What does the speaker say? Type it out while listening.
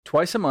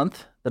Twice a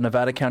month, the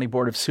Nevada County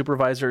Board of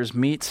Supervisors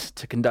meets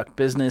to conduct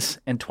business,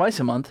 and twice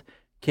a month,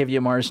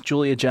 KVMR's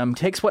Julia Ggem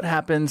takes what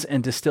happens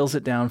and distills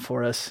it down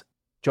for us.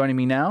 Joining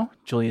me now,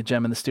 Julia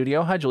Ggem in the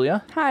studio. Hi,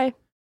 Julia. Hi.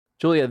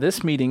 Julia,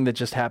 this meeting that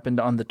just happened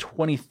on the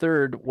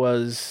 23rd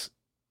was,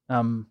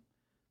 there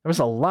was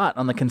a lot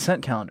on the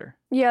consent calendar.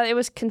 Yeah, it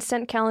was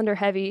consent calendar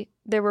heavy.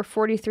 There were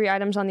 43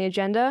 items on the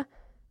agenda,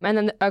 and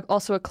then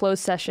also a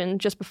closed session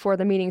just before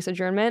the meeting's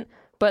adjournment.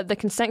 But the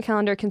consent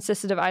calendar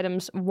consisted of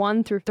items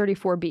 1 through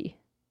 34B.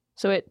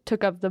 So it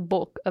took up the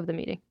bulk of the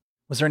meeting.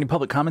 Was there any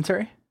public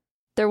commentary?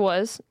 There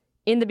was.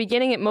 In the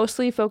beginning, it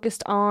mostly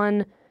focused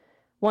on,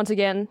 once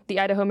again, the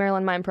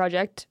Idaho-Maryland Mine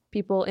Project,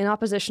 people in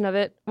opposition of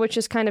it, which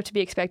is kind of to be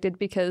expected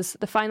because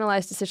the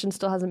finalized decision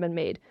still hasn't been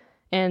made.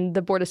 And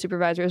the Board of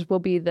Supervisors will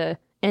be the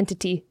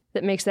entity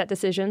that makes that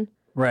decision.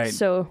 Right.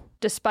 So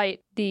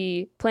despite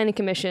the Planning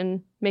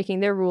Commission making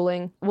their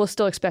ruling, we'll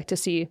still expect to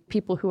see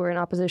people who are in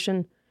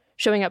opposition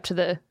showing up to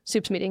the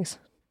Supes meetings.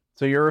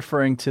 So you're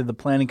referring to the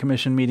Planning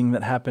Commission meeting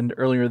that happened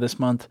earlier this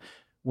month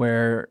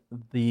where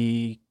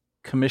the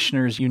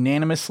commissioners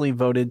unanimously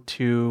voted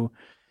to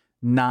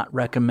not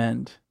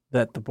recommend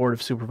that the Board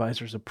of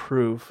Supervisors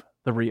approve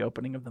the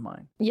reopening of the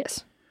mine.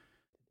 Yes.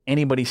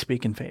 Anybody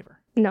speak in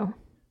favor? No.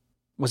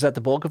 Was that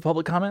the bulk of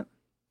public comment?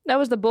 That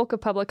was the bulk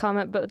of public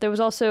comment, but there was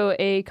also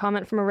a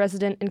comment from a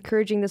resident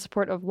encouraging the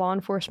support of law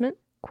enforcement,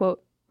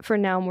 quote, for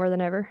now more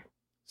than ever.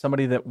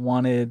 Somebody that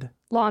wanted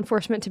law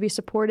enforcement to be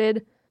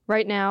supported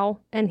right now,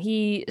 and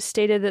he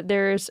stated that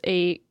there's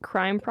a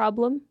crime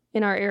problem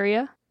in our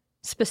area,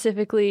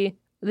 specifically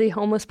the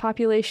homeless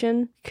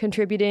population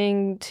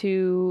contributing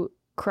to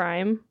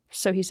crime,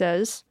 so he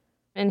says.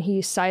 And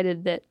he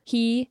cited that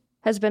he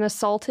has been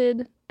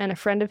assaulted and a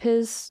friend of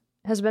his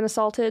has been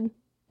assaulted,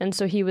 and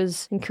so he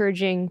was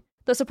encouraging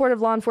the support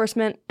of law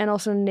enforcement and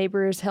also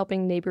neighbors,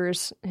 helping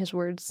neighbors, his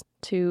words,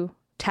 to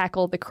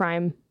tackle the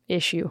crime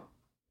issue.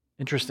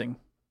 Interesting.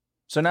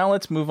 So now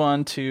let's move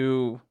on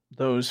to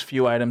those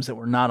few items that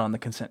were not on the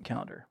consent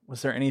calendar.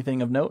 Was there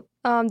anything of note?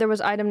 There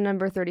was item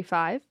number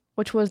 35,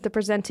 which was the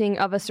presenting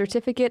of a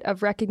certificate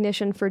of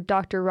recognition for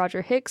Dr.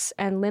 Roger Hicks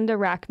and Linda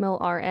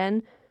Rackmill,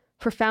 RN,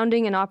 for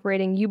founding and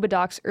operating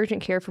YUBAdocs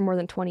Urgent Care for more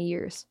than 20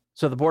 years.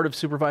 So the Board of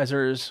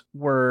Supervisors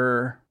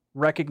were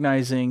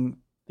recognizing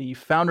the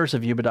founders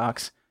of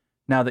YUBAdocs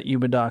now that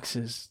YUBAdocs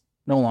is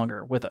no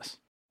longer with us.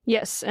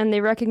 Yes, and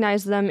they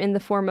recognized them in the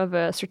form of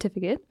a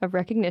certificate of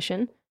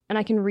recognition. And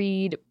I can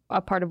read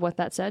a part of what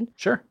that said.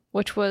 Sure.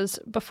 Which was,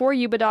 before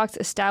YUBAdocs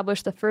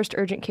established the first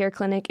urgent care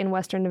clinic in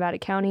western Nevada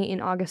County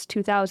in August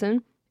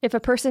 2000, if a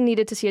person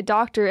needed to see a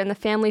doctor and the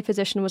family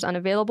physician was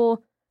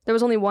unavailable, there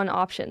was only one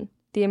option,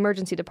 the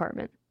emergency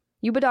department.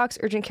 YUBAdocs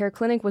Urgent Care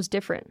Clinic was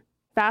different.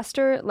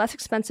 Faster, less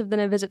expensive than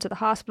a visit to the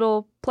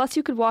hospital, plus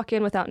you could walk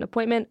in without an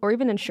appointment or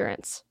even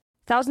insurance.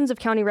 Thousands of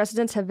county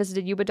residents have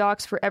visited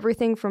YUBAdocs for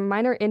everything from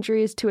minor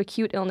injuries to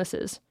acute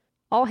illnesses,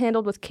 all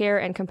handled with care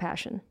and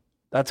compassion.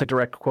 That's a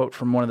direct quote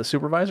from one of the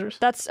supervisors?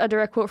 That's a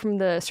direct quote from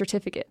the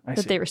certificate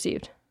that they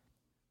received.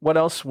 What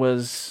else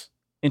was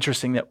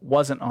interesting that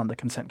wasn't on the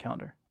consent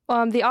calendar?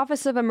 The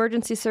Office of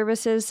Emergency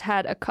Services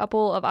had a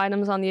couple of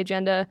items on the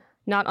agenda,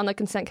 not on the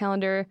consent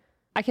calendar.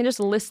 I can just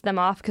list them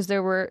off because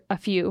there were a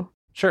few.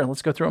 Sure,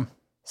 let's go through them.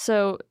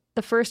 So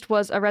the first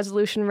was a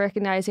resolution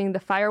recognizing the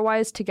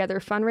Firewise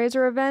Together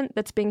fundraiser event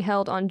that's being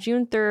held on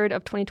June 3rd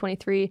of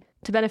 2023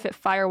 to benefit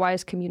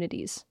Firewise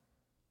communities.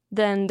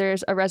 Then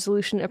there's a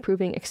resolution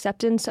approving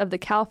acceptance of the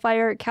CAL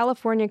FIRE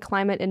California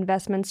Climate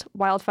Investments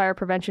Wildfire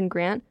Prevention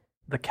Grant.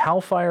 The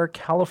CAL FIRE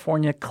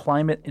California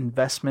Climate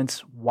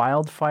Investments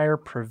Wildfire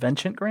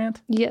Prevention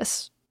Grant?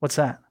 Yes. What's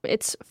that?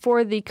 It's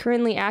for the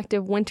currently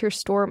active winter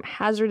storm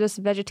hazardous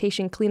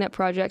vegetation cleanup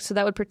project. So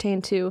that would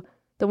pertain to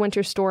the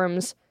winter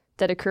storms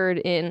that occurred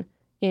in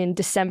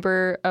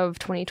December of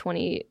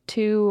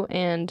 2022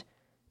 and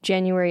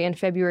January and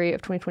February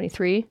of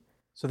 2023.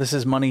 So this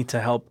is money to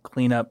help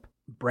clean up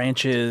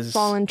branches,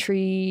 fallen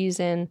trees,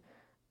 and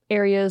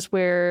areas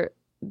where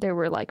there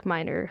were like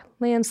minor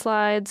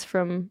landslides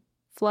from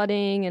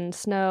flooding and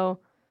snow.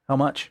 How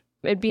much?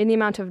 It'd be in the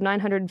amount of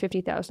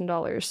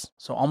 $950,000.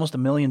 So almost $1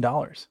 million.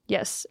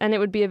 Yes, and it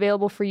would be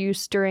available for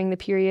use during the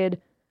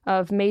period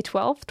of May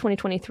 12th,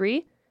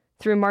 2023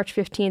 through March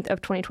 15th of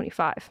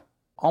 2025.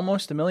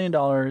 Almost $1 million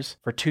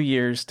for 2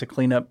 years to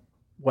clean up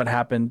what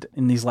happened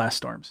in these last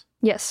storms.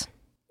 Yes.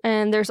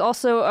 And there's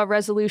also a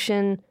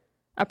resolution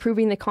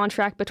approving the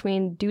contract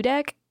between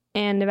DUDEC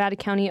and Nevada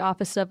County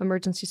Office of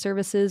Emergency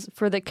Services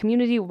for the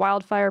Community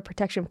Wildfire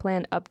Protection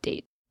Plan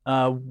update.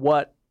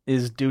 What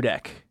is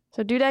DUDEC?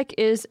 So DUDEC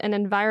is an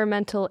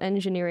environmental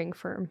engineering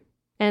firm,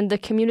 and the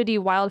Community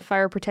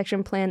Wildfire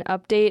Protection Plan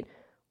update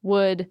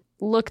would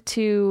look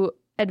to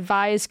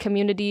advise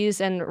communities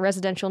and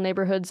residential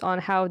neighborhoods on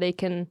how they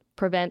can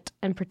prevent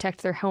and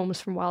protect their homes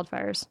from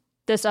wildfires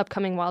this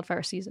upcoming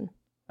wildfire season.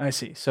 I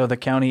see. So the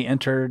county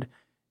entered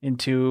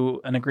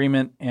into an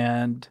agreement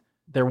and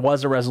there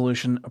was a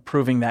resolution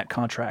approving that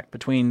contract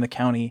between the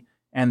county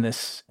and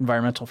this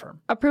environmental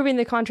firm. Approving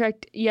the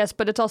contract, yes,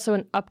 but it's also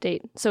an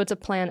update. So it's a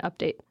plan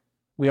update.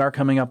 we are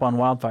coming up on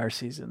wildfire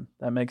season.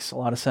 That makes a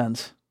lot of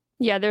sense.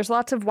 Yeah, there's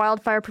lots of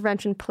wildfire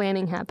prevention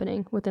planning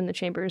happening within the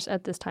chambers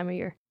at this time of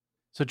year.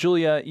 So,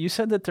 Julia, you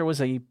said that there was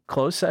a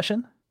closed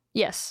session?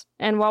 Yes,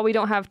 and while we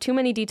don't have too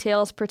many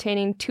details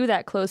pertaining to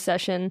that closed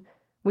session,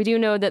 we do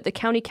know that the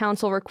county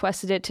council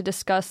requested it to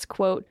discuss,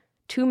 quote,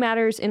 2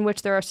 matters in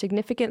which there are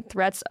significant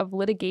threats of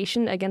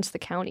litigation against the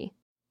county.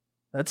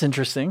 That's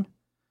interesting.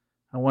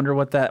 I wonder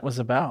what that was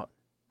about.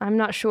 I'm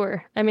not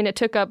sure. I mean, it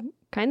took up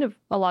kind of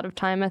a lot of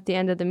time at the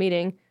end of the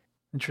meeting.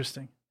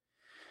 Interesting.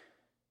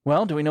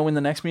 Well, do we know when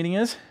the next meeting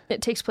is?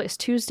 It takes place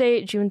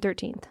Tuesday, June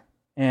 13th.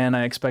 And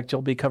I expect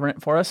you'll be covering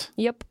it for us?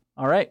 Yep.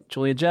 All right.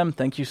 Julia Ggem,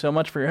 thank you so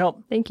much for your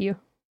help. Thank you.